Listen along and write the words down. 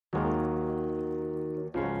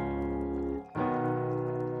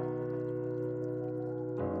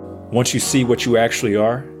Once you see what you actually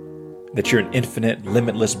are, that you're an infinite,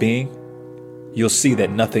 limitless being, you'll see that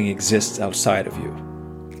nothing exists outside of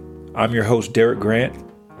you. I'm your host, Derek Grant,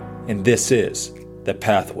 and this is the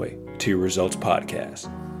Pathway to Your Results podcast.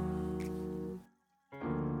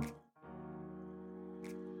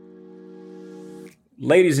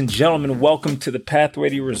 Ladies and gentlemen, welcome to the Pathway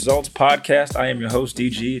to Your Results podcast. I am your host,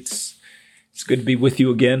 DG. It's good to be with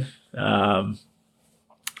you again. I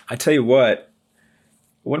tell you what,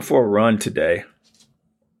 I went for a run today,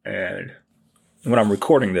 and when I'm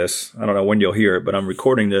recording this, I don't know when you'll hear it, but I'm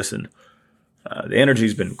recording this, and the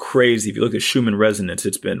energy's been crazy. If you look at Schumann resonance,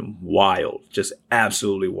 it's been wild, just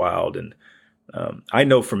absolutely wild. And I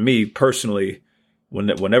know for me personally,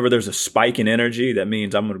 whenever there's a spike in energy, that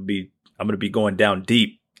means I'm going to be going down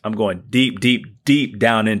deep. I'm going deep, deep, deep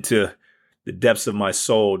down into the depths of my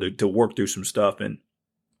soul to work through some stuff. And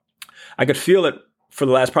I could feel it for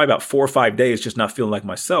the last probably about 4 or 5 days, just not feeling like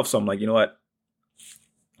myself. So I'm like, you know what?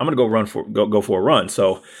 I'm going to go for a run.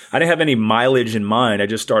 So I didn't have any mileage in mind. I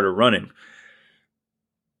just started running.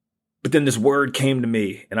 But then this word came to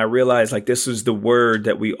me, and I realized like this is the word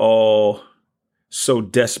that we all so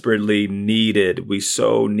desperately needed. We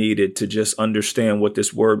so needed to just understand what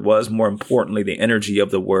this word was. More importantly, the energy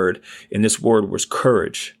of the word. And this word was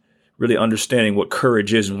courage. Really understanding what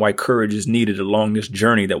courage is and why courage is needed along this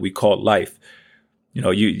journey that we call life. You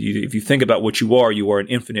know, if you think about what you are an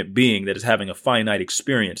infinite being that is having a finite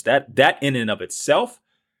experience. That in and of itself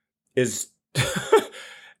is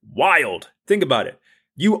wild. Think about it.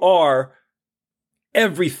 You are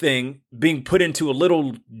everything being put into a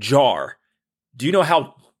little jar. Do you know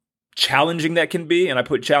how challenging that can be? And I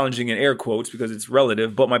put challenging in air quotes because it's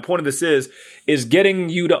relative. But my point of this is getting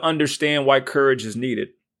you to understand why courage is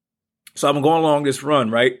needed. So I'm going along this run,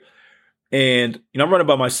 right? And, I'm running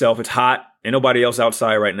by myself. It's hot. Ain't nobody else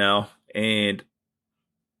outside right now. And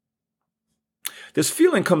this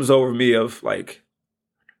feeling comes over me of like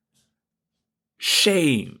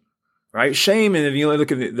shame, right? Shame. And if you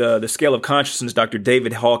look at the scale of consciousness, Dr.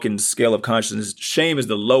 David Hawkins' scale of consciousness, shame is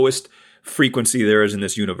the lowest frequency there is in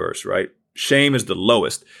this universe, right? Shame is the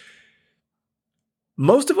lowest.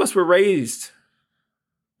 Most of us were raised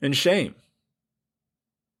in shame.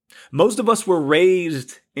 Most of us were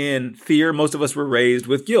raised in fear. Most of us were raised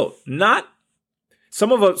with guilt.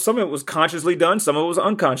 Some of it was consciously done. Some of it was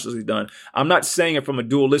unconsciously done. I'm not saying it from a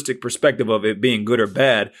dualistic perspective of it being good or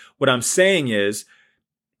bad. What I'm saying is,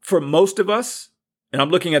 for most of us, and I'm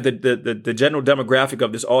looking at the general demographic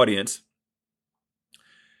of this audience,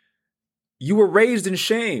 you were raised in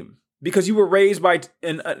shame because you were raised by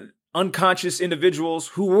unconscious individuals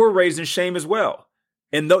who were raised in shame as well.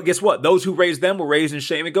 And guess what? Those who raised them were raised in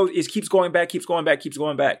shame. It keeps going back.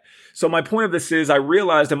 So my point of this is I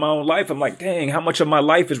realized in my own life, I'm like, dang, how much of my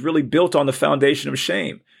life is really built on the foundation of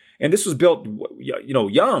shame? And this was built,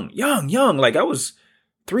 young. Like I was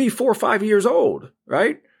 3, 4, 5 years old,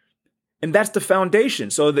 right? And that's the foundation.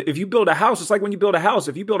 So if you build a house, it's like when you build a house.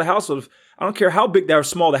 If you build a house I don't care how big or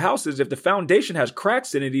small the house is, if the foundation has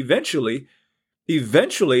cracks in it, eventually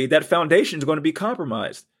that foundation is going to be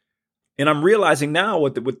compromised. And I'm realizing now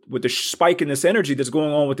with the spike in this energy that's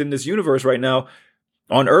going on within this universe right now,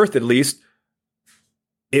 on Earth at least,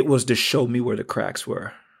 it was to show me where the cracks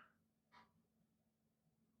were.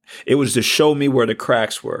 It was to show me where the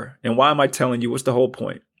cracks were. And why am I telling you? What's the whole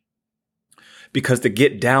point? Because to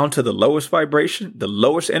get down to the lowest vibration, the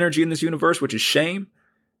lowest energy in this universe, which is shame,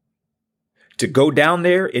 to go down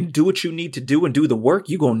there and do what you need to do and do the work,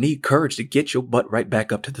 you're going to need courage to get your butt right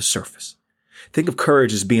back up to the surface. Think of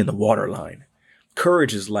courage as being the water line.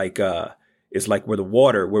 Courage is like where the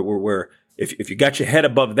water, where if you got your head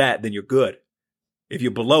above that, then you're good. If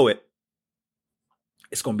you're below it,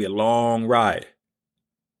 it's going to be a long ride.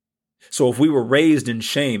 So if we were raised in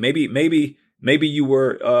shame, maybe you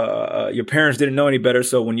were your parents didn't know any better.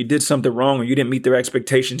 So when you did something wrong or you didn't meet their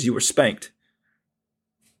expectations, you were spanked.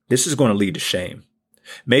 This is going to lead to shame.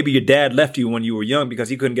 Maybe your dad left you when you were young because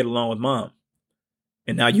he couldn't get along with mom.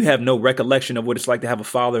 And now you have no recollection of what it's like to have a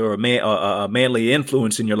father or a manly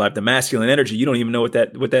influence in your life, the masculine energy. You don't even know what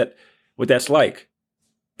that's like.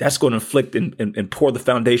 That's going to inflict and pour the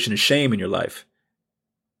foundation of shame in your life.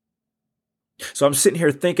 So I'm sitting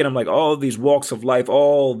here thinking, I'm like, all these walks of life,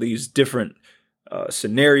 all these different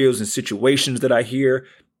scenarios and situations that I hear,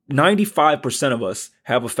 95% of us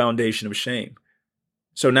have a foundation of shame.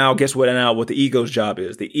 So now guess what? Now what the ego's job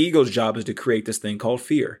is? The ego's job is to create this thing called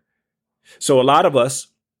fear. So a lot of us,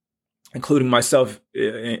 including myself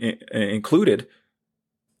included,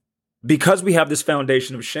 because we have this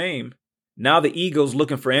foundation of shame, now the ego's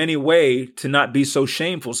looking for any way to not be so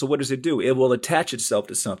shameful. So what does it do? It will attach itself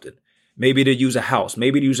to something. maybe to use a house,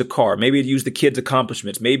 maybe to use a car, maybe to use the kids'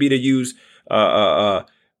 accomplishments, maybe to use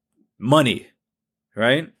money,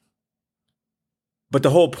 right? But the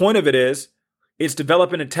whole point of it is it's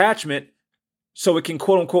developing attachment so it can,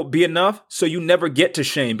 quote unquote, be enough so you never get to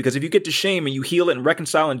shame. Because if you get to shame and you heal it and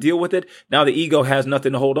reconcile and deal with it, now the ego has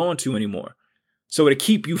nothing to hold on to anymore. So to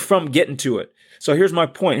keep you from getting to it. So here's my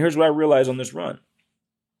point. Here's what I realized on this run.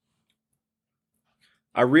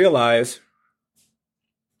 I realized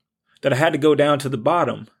that I had to go down to the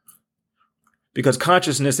bottom because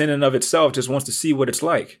consciousness in and of itself just wants to see what it's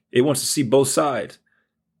like. It wants to see both sides.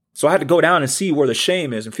 So I had to go down and see where the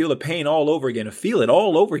shame is and feel the pain all over again and feel it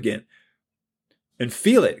all over again and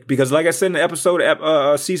feel it. Because like I said in the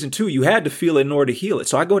episode, season 2, you had to feel it in order to heal it.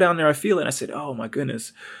 So I go down there, I feel it, and I said, oh my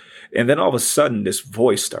goodness. And then all of a sudden this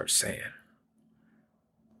voice starts saying,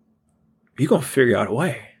 you're going to figure out a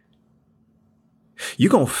way.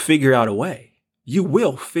 You're going to figure out a way. You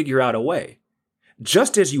will figure out a way.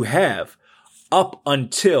 Just as you have up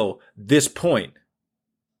until this point.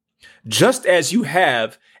 Just as you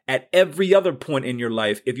have at every other point in your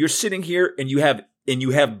life. If you're sitting here and you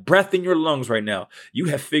have breath in your lungs right now, you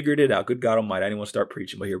have figured it out. Good God Almighty, I didn't want to start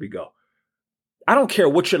preaching, but here we go. I don't care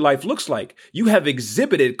what your life looks like. You have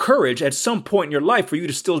exhibited courage at some point in your life for you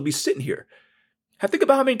to still be sitting here. Think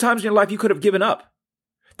about how many times in your life you could have given up.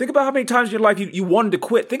 Think about how many times in your life you wanted to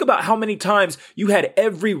quit. Think about how many times you had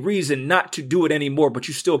every reason not to do it anymore, but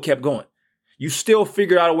you still kept going. You still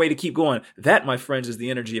figured out a way to keep going. That, my friends, is the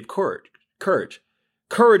energy of courage.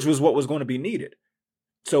 Courage was what was going to be needed.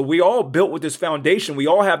 So we all built with this foundation. We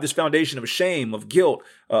all have this foundation of shame, of guilt,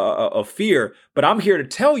 of fear. But I'm here to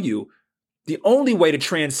tell you the only way to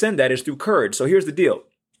transcend that is through courage. So here's the deal.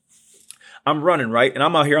 I'm running, right? And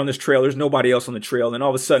I'm out here on this trail. There's nobody else on the trail. And all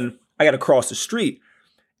of a sudden, I got to cross the street.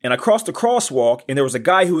 And I crossed the crosswalk, and there was a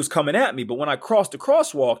guy who was coming at me. But when I crossed the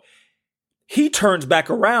crosswalk, he turns back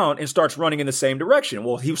around and starts running in the same direction.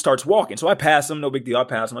 Well, he starts walking. So I pass him. No big deal. I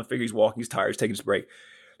pass him. I figure he's walking. He's tired. He's taking his break.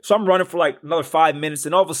 So I'm running for like another 5 minutes.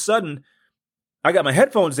 And all of a sudden, I got my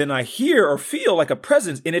headphones in. And I hear or feel like a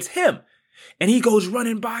presence, and it's him. And he goes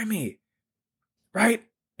running by me. Right?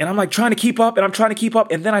 And I'm like trying to keep up, and I'm trying to keep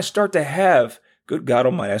up. And then I start to have, good God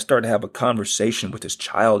Almighty, I start to have a conversation with this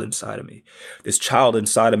child inside of me. This child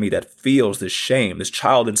inside of me that feels this shame. This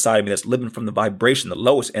child inside of me that's living from the vibration, the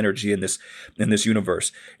lowest energy in this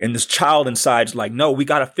universe. And this child inside's like, no, we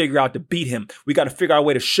got to figure out to beat him. We got to figure out a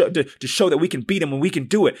way to show that we can beat him, and we can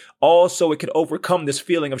do it. All so it could overcome this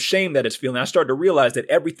feeling of shame that it's feeling. I started to realize that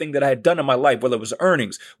everything that I had done in my life, whether it was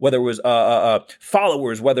earnings, whether it was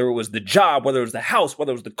followers, whether it was the job, whether it was the house,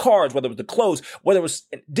 whether it was the cars, whether it was the clothes,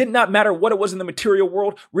 it did not matter what it was in the material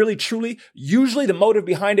world, really, truly, usually the motive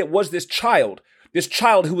behind it was this child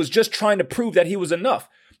who was just trying to prove that he was enough.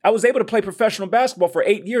 I was able to play professional basketball for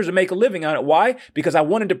 8 years and make a living on it. Why? Because I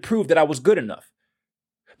wanted to prove that I was good enough.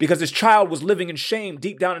 Because this child was living in shame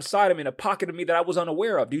deep down inside of me, in a pocket of me that I was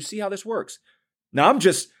unaware of. Do you see how this works? Now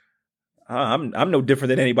I'm no different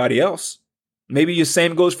than anybody else. Maybe the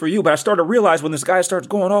same goes for you, but I started to realize when this guy starts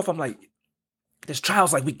going off, I'm like, this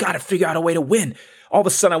child's like, we got to figure out a way to win. All of a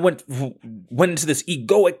sudden, I went into this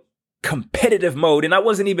egoic, competitive mode, and I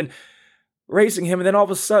wasn't even racing him. And then all of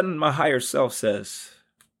a sudden, my higher self says,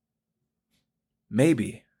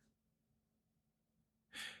 maybe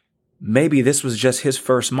this was just his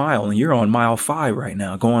first mile, and you're on mile 5 right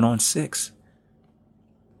now, going on 6.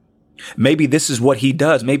 Maybe this is what he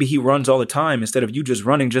does. Maybe he runs all the time instead of you just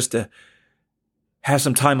running just to have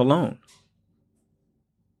some time alone.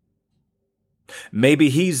 Maybe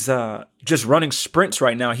he's just running sprints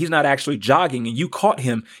right now. He's not actually jogging, and you caught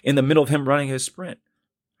him in the middle of him running his sprint.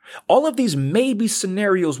 All of these maybe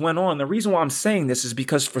scenarios went on. The reason why I'm saying this is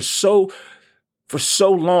because for so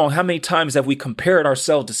long, how many times have we compared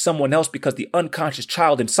ourselves to someone else because the unconscious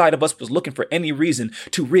child inside of us was looking for any reason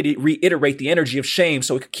to reiterate the energy of shame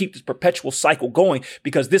so it could keep this perpetual cycle going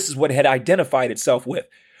because this is what it had identified itself with.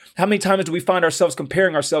 How many times do we find ourselves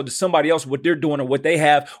comparing ourselves to somebody else, what they're doing or what they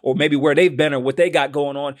have, or maybe where they've been or what they got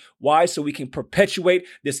going on? Why? So we can perpetuate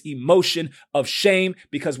this emotion of shame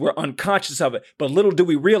because we're unconscious of it. But little do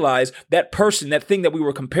we realize that person, that thing that we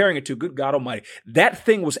were comparing it to, good God Almighty, that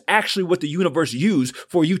thing was actually what the universe used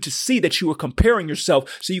for you to see that you were comparing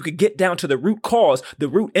yourself so you could get down to the root cause, the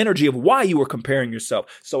root energy of why you were comparing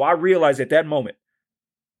yourself. So I realized at that moment,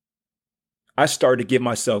 I started to give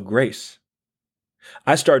myself grace.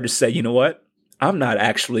 I started to say, you know what? I'm not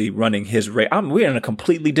actually running his race. We're in a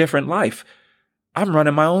completely different life. I'm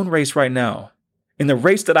running my own race right now. And the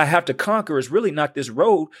race that I have to conquer is really not this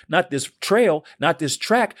road, not this trail, not this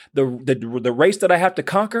track. The race that I have to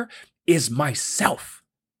conquer is myself.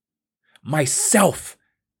 Myself.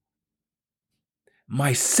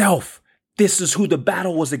 myself. This is who the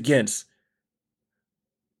battle was against.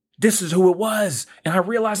 This is who it was. And I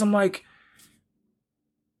realized I'm like,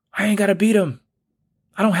 I ain't got to beat him.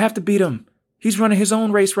 I don't have to beat him. He's running his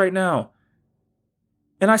own race right now.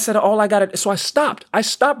 And I said, so I stopped. I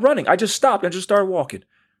stopped running. I just stopped and just started walking.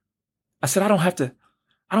 I said, I don't have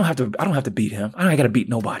to beat him. I ain't got to beat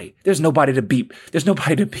nobody. There's nobody to beat.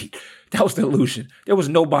 That was the illusion. There was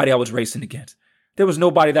nobody I was racing against. There was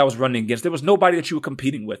nobody that I was running against. There was nobody that you were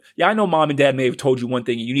competing with. Yeah, I know mom and dad may have told you one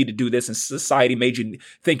thing and you need to do this, and society made you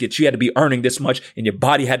think that you had to be earning this much and your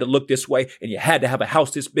body had to look this way and you had to have a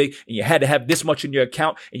house this big and you had to have this much in your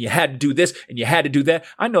account and you had to do this and you had to do that.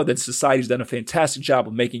 I know that society's done a fantastic job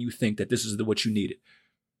of making you think that this is what you needed.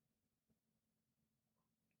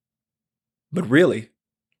 But really,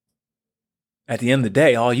 at the end of the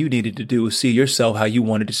day, all you needed to do was see yourself how you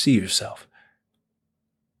wanted to see yourself.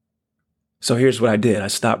 So here's what I did. I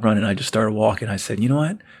stopped running. I just started walking. I said, you know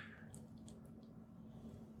what?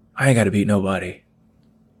 I ain't got to beat nobody.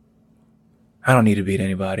 I don't need to beat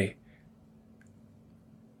anybody.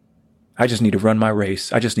 I just need to run my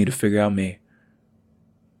race. I just need to figure out me.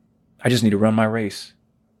 I just need to run my race.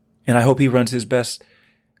 And I hope he runs his best.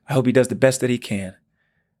 I hope he does the best that he can.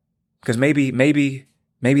 Because maybe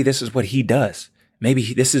this is what he does.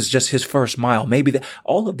 Maybe this is just his first mile. Maybe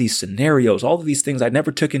all of these scenarios, all of these things I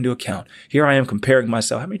never took into account. Here I am comparing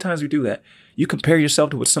myself. How many times do we do that? You compare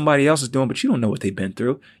yourself to what somebody else is doing, but you don't know what they've been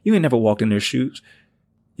through. You ain't never walked in their shoes.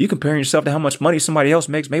 You comparing yourself to how much money somebody else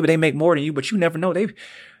makes. Maybe they make more than you, but you never know.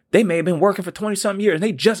 They may have been working for 20-something years and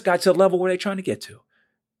they just got to the level where they're trying to get to.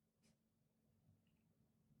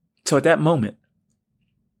 So at that moment,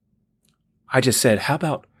 I just said, how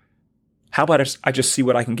about I just see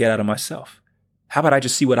what I can get out of myself? How about I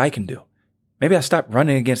just see what I can do? Maybe I stop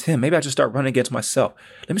running against him. Maybe I just start running against myself.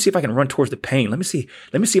 Let me see if I can run towards the pain. Let me see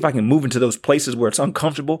if I can move into those places where it's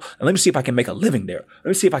uncomfortable. And let me see if I can make a living there. Let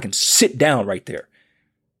me see if I can sit down right there.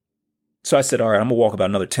 So I said, all right, I'm going to walk about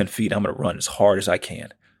another 10 feet. I'm going to run as hard as I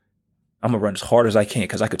can. I'm going to run as hard as I can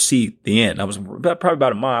because I could see the end. I was probably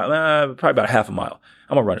about a mile, probably about a half a mile.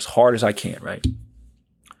 I'm going to run as hard as I can, right?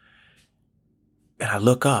 And I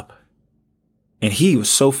look up. And he was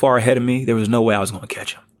so far ahead of me, there was no way I was going to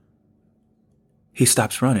catch him. He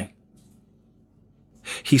stops running.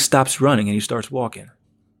 He stops running and he starts walking.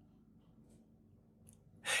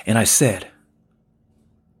 And I said,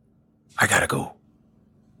 I got to go.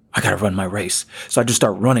 I got to run my race. So I just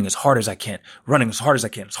start running as hard as I can, as hard as I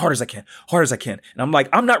can. And I'm like,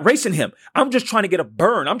 I'm not racing him. I'm just trying to get a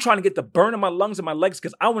burn. I'm trying to get the burn in my lungs and my legs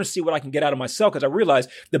because I want to see what I can get out of myself because I realized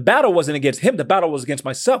the battle wasn't against him. The battle was against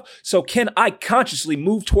myself. So can I consciously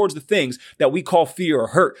move towards the things that we call fear or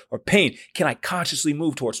hurt or pain? Can I consciously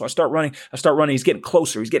move towards? So I start running. He's getting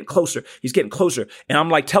closer. And I'm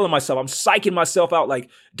like telling myself, I'm psyching myself out like,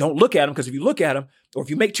 don't look at him because if you look at him, or if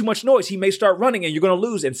you make too much noise, he may start running and you're going to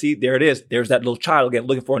lose. And see, there it is. There's that little child again,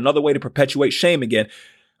 looking for another way to perpetuate shame again.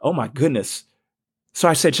 Oh my goodness. So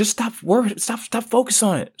I said, just stop worrying. Stop focus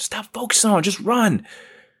on it. Stop focusing on it. Just run.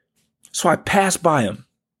 So I passed by him.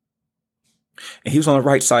 And he was on the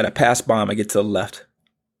right side. I passed by him. I get to the left.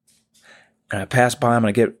 And I pass by him and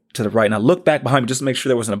I get to the right. And I look back behind me just to make sure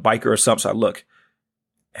there wasn't a biker or something. So I look.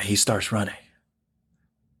 And he starts running.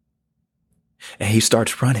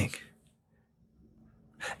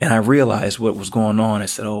 And I realized what was going on. I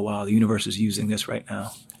said, oh, wow, the universe is using this right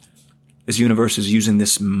now. This universe is using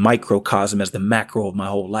this microcosm as the macro of my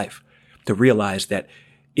whole life to realize that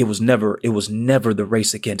it was never the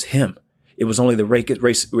race against him. It was only the race.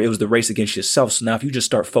 It was the race against yourself. So now if you just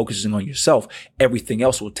start focusing on yourself, everything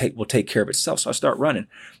else will take care of itself. So I start running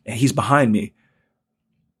and he's behind me.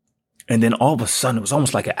 And then all of a sudden it was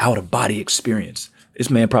almost like an out of body experience.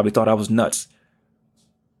 This man probably thought I was nuts.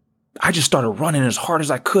 I just started running as hard as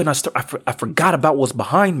I could. And I forgot about what's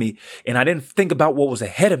behind me and I didn't think about what was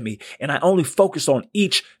ahead of me. And I only focused on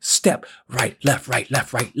each step. Right, left, right,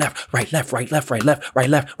 left, right, left, right, left, right, left, right, left, right,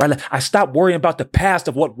 left, right, left. I stopped worrying about the past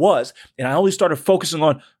of what was. And I only started focusing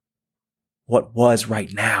on what was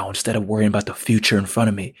right now instead of worrying about the future in front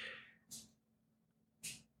of me.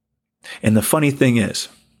 And the funny thing is,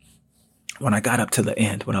 when I got up to the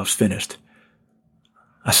end, when I was finished,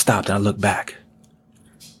 I stopped and I looked back.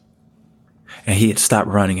 And he had stopped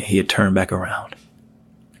running and he had turned back around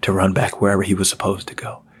to run back wherever he was supposed to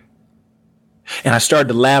go. And I started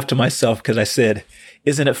to laugh to myself because I said,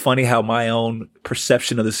 isn't it funny how my own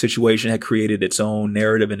perception of the situation had created its own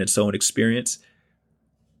narrative and its own experience?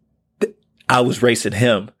 I was racing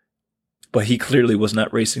him, but he clearly was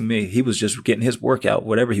not racing me. He was just getting his workout,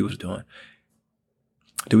 whatever he was doing.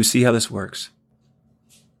 Do we see how this works?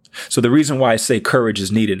 So the reason why I say courage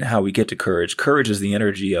is needed and how we get to courage is the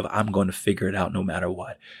energy of I'm going to figure it out no matter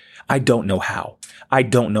what. I don't know how. I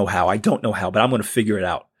don't know how, but I'm going to figure it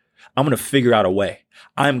out. I'm going to figure out a way.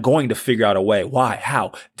 I'm going to figure out a way. Why?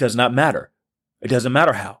 How? It does not matter. It doesn't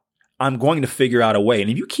matter how. I'm going to figure out a way. And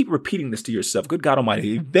if you keep repeating this to yourself, good God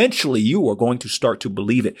Almighty, eventually you are going to start to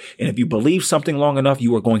believe it. And if you believe something long enough,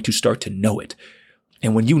 you are going to start to know it.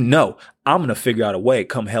 And when you know, I'm going to figure out a way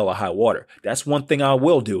come hell or high water. That's one thing I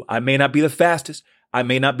will do. I may not be the fastest. I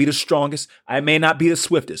may not be the strongest. I may not be the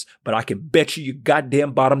swiftest, but I can bet you your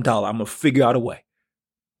goddamn bottom dollar I'm going to figure out a way.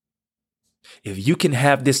 If you can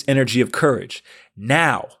have this energy of courage,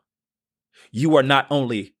 now you are not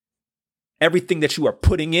only everything that you are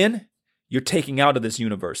putting in, you're taking out of this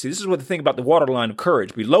universe. See, this is what the thing about the waterline of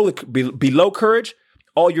courage. Below courage,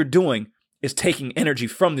 all you're doing is taking energy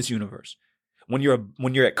from this universe. When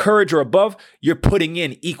you're at courage or above, you're putting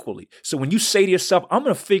in equally. So when you say to yourself, I'm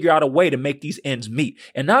going to figure out a way to make these ends meet.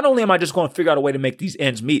 And not only am I just going to figure out a way to make these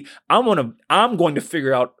ends meet, I'm going to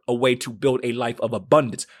figure out a way to build a life of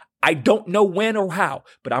abundance. I don't know when or how,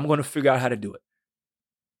 but I'm going to figure out how to do it.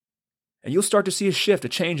 And you'll start to see a shift, a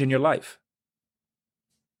change in your life.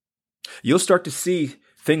 You'll start to see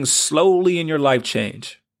things slowly in your life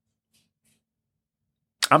change.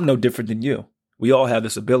 I'm no different than you. We all have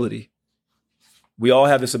this ability.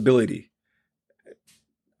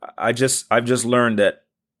 I've just learned that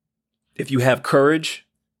if you have courage,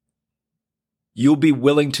 you'll be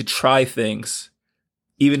willing to try things,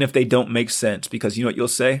 even if they don't make sense, because you know what you'll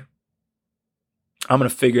say? I'm going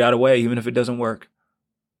to figure out a way, even if it doesn't work.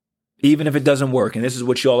 Even if it doesn't work. And this is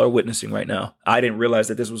what y'all are witnessing right now. I didn't realize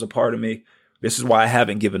that this was a part of me. This is why I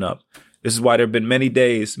haven't given up. This is why there have been many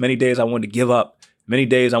days I wanted to give up. Many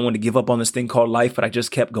days I wanted to give up on this thing called life, but I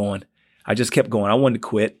just kept going. I wanted to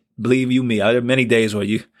quit. Believe you me, there were many days where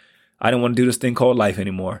I didn't want to do this thing called life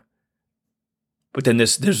anymore. But then there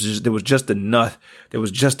was just enough. There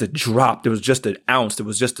was just a drop. There was just an ounce. There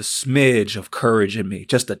was just a smidge of courage in me.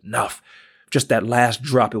 Just enough. Just that last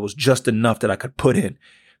drop. It was just enough that I could put in.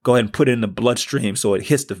 Go ahead and put it in the bloodstream so it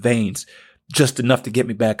hits the veins. Just enough to get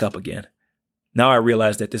me back up again. Now I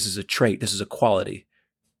realize that this is a trait. This is a quality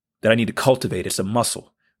that I need to cultivate. It's a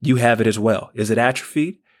muscle. You have it as well. Is it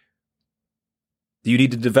atrophied? Do you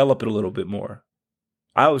need to develop it a little bit more?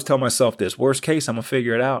 I always tell myself this. Worst case, I'm going to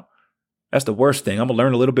figure it out. That's the worst thing. I'm going to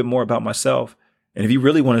learn a little bit more about myself. And if you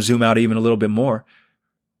really want to zoom out even a little bit more,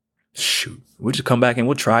 shoot, we'll just come back and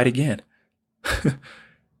we'll try it again.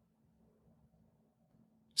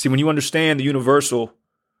 See, when you understand the universal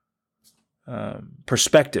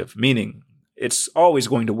perspective, meaning it's always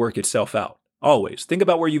going to work itself out. Always. Think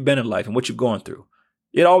about where you've been in life and what you've gone through.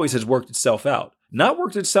 It always has worked itself out. Not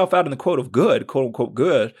worked itself out in the quote unquote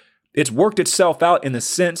good. It's worked itself out in the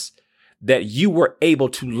sense that you were able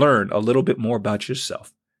to learn a little bit more about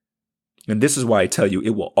yourself. And this is why I tell you it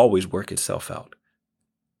will always work itself out.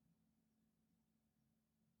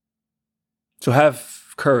 So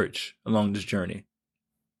have courage along this journey.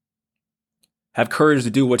 Have courage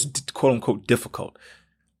to do what's quote unquote difficult.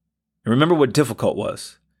 And remember what difficult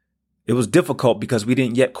was. It was difficult because we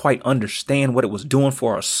didn't yet quite understand what it was doing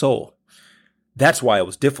for our soul. That's why it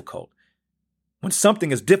was difficult. When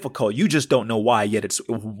something is difficult, you just don't know why yet. It's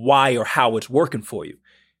why or how it's working for you.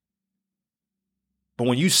 But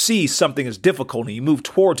when you see something is difficult and you move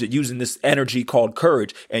towards it using this energy called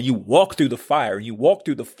courage, and you walk through the fire and you walk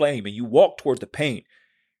through the flame and you walk towards the pain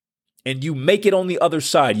and you make it on the other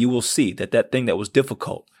side, you will see that that thing that was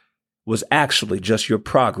difficult was actually just your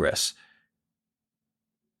progress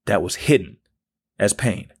that was hidden as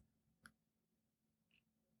pain.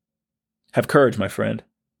 Have courage, my friend.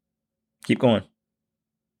 Keep going.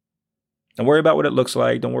 Don't worry about what it looks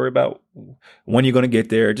like. Don't worry about when you're going to get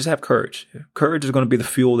there. Just have courage. Courage is going to be the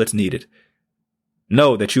fuel that's needed.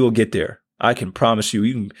 Know that you will get there. I can promise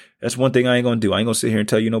you. That's one thing I ain't going to do. I ain't going to sit here and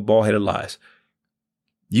tell you no bald-headed lies.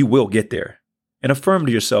 You will get there. And affirm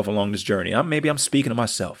to yourself along this journey. Maybe I'm speaking to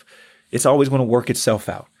myself. It's always going to work itself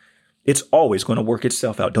out. It's always going to work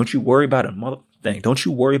itself out. Don't you worry about a thing. Don't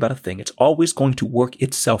you worry about a thing. It's always going to work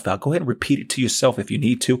itself out. Go ahead and repeat it to yourself if you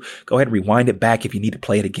need to. Go ahead and rewind it back if you need to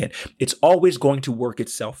play it again. It's always going to work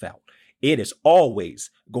itself out. It is always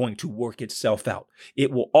going to work itself out. It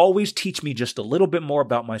will always teach me just a little bit more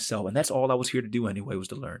about myself. And that's all I was here to do anyway, was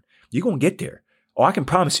to learn. You're going to get there. Oh, I can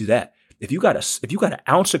promise you that. If you got an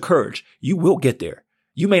ounce of courage, you will get there.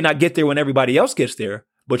 You may not get there when everybody else gets there,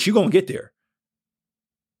 but you're going to get there.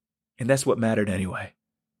 And that's what mattered anyway.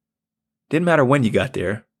 Didn't matter when you got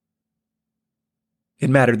there. It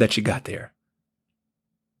mattered that you got there.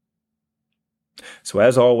 So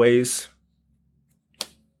as always,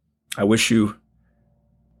 I wish you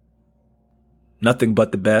nothing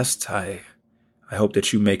but the best. I hope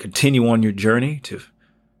that you may continue on your journey to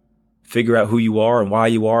figure out who you are and why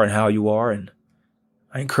you are and how you are. And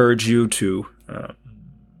I encourage you to,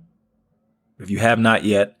 if you have not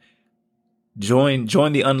yet, join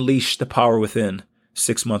the Unleash the Power Within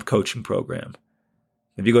 6-month coaching program.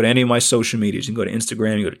 If you go to any of my social medias, you can go to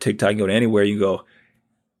Instagram, you go to TikTok, you can go to anywhere, you go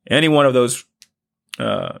any one of those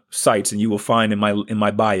sites, and you will find in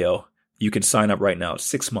my bio, you can sign up right now.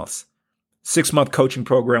 6 months, 6-month coaching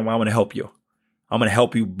program where I'm going to help you. I'm going to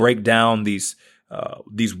help you break down these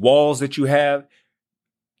walls that you have.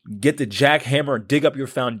 Get the jackhammer and dig up your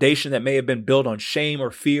foundation that may have been built on shame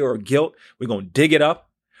or fear or guilt. We're going to dig it up,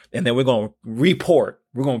 and then we're going to report.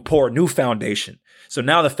 We're going to pour a new foundation. So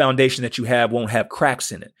now the foundation that you have won't have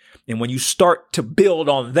cracks in it. And when you start to build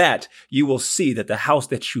on that, you will see that the house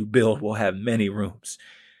that you build will have many rooms.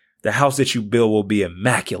 The house that you build will be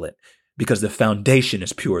immaculate because the foundation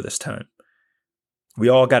is pure this time. We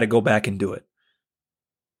all got to go back and do it.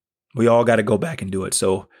 We all got to go back and do it.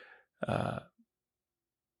 So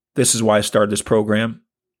this is why I started this program.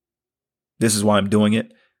 This is why I'm doing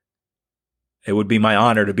it. It would be my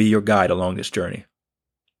honor to be your guide along this journey.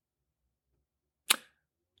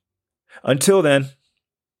 Until then,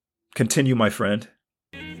 continue, my friend,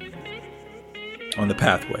 on the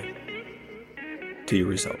pathway to your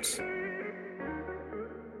results.